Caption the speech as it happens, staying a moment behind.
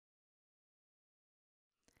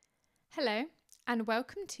Hello, and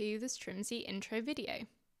welcome to the Strimzi intro video.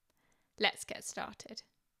 Let's get started.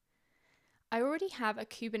 I already have a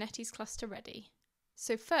Kubernetes cluster ready.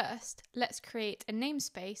 So first, let's create a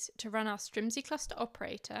namespace to run our Strimzi cluster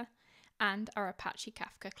operator and our Apache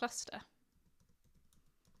Kafka cluster.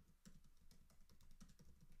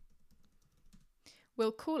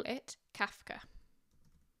 We'll call it Kafka.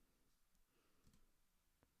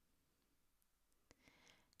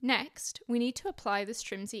 Next, we need to apply the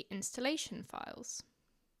Strimzi installation files.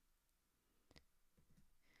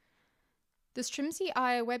 The Strimzi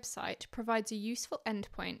IO website provides a useful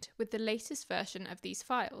endpoint with the latest version of these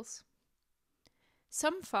files.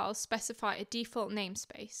 Some files specify a default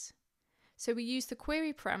namespace, so we use the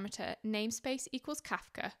query parameter namespace equals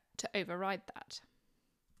Kafka to override that.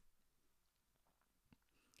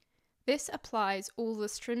 This applies all the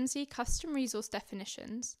Strimzi custom resource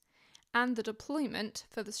definitions and the deployment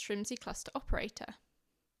for the Strimzi cluster operator.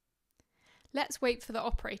 Let's wait for the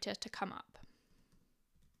operator to come up.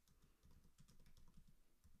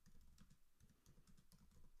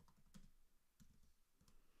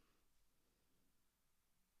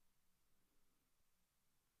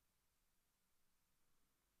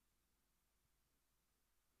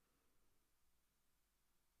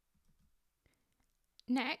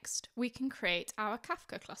 Next, we can create our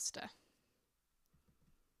Kafka cluster.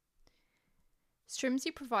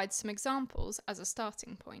 Strimzi provides some examples as a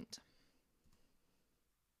starting point.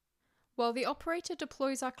 While the operator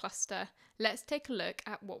deploys our cluster, let's take a look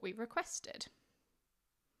at what we requested.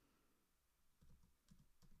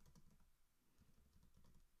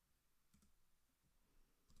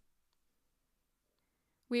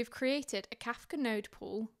 We have created a Kafka node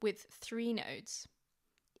pool with 3 nodes.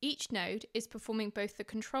 Each node is performing both the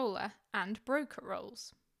controller and broker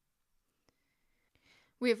roles.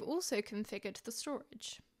 We have also configured the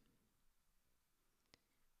storage.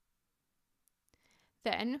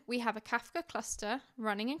 Then we have a Kafka cluster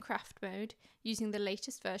running in craft mode using the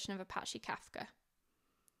latest version of Apache Kafka.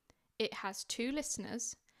 It has 2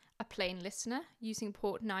 listeners, a plain listener using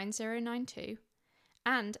port 9092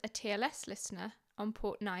 and a TLS listener on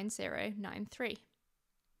port 9093.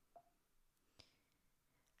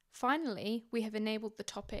 Finally, we have enabled the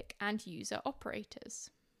topic and user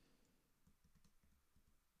operators.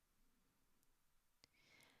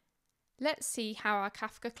 Let's see how our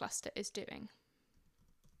Kafka cluster is doing.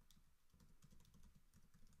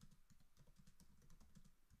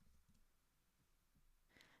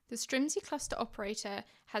 The Strimzi cluster operator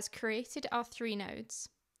has created our 3 nodes,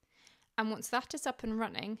 and once that is up and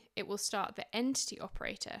running, it will start the entity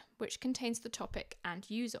operator, which contains the topic and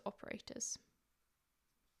user operators.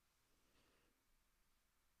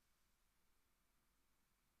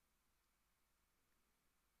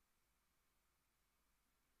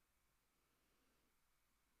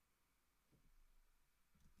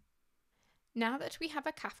 Now that we have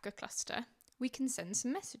a Kafka cluster, we can send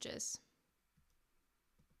some messages.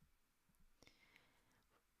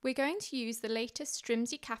 We're going to use the latest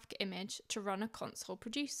Strimzi Kafka image to run a console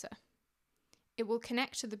producer. It will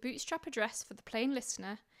connect to the bootstrap address for the plain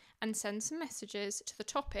listener and send some messages to the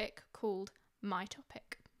topic called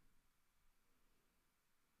myTopic.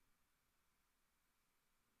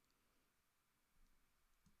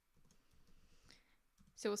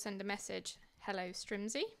 So we'll send a message, hello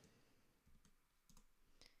Strimzi.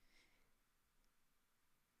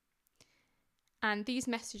 And these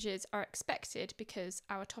messages are expected because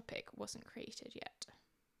our topic wasn't created yet.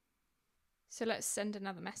 So let's send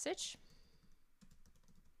another message.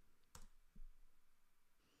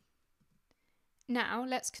 Now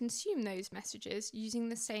let's consume those messages using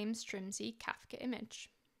the same Strimzi Kafka image.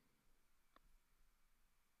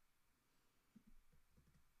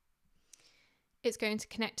 It's going to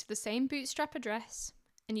connect to the same bootstrap address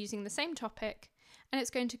and using the same topic, and it's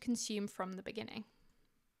going to consume from the beginning.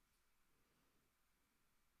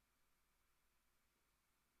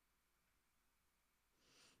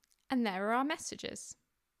 And there are our messages.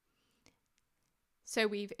 So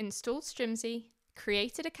we've installed Strimzi,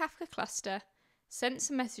 created a Kafka cluster, sent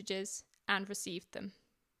some messages, and received them.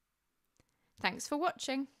 Thanks for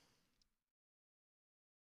watching.